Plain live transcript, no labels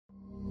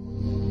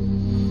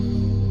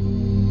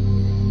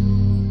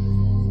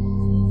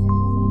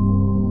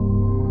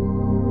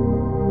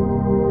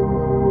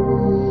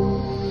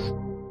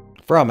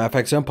From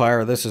FX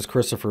Empire, this is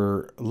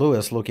Christopher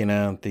Lewis looking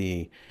at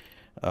the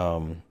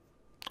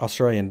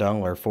Australian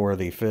dollar for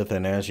the 5th.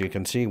 And as you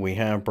can see, we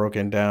have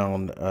broken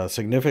down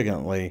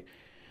significantly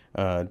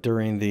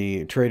during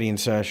the trading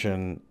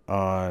session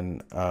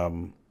on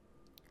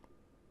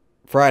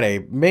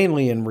Friday,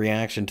 mainly in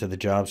reaction to the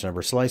jobs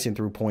number. Slicing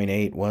through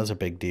 0.8 was a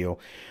big deal.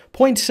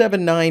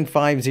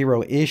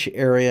 0.7950-ish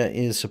area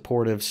is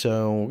supportive,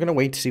 so we're going to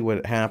wait to see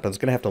what happens.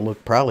 Going to have to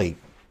look probably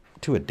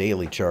to a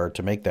daily chart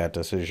to make that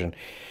decision.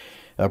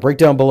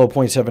 Breakdown below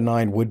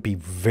 0.79 would be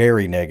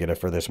very negative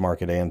for this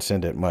market and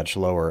send it much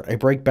lower. A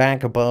break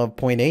back above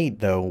 0.8,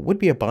 though, would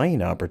be a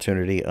buying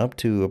opportunity up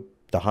to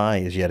the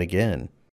highs yet again.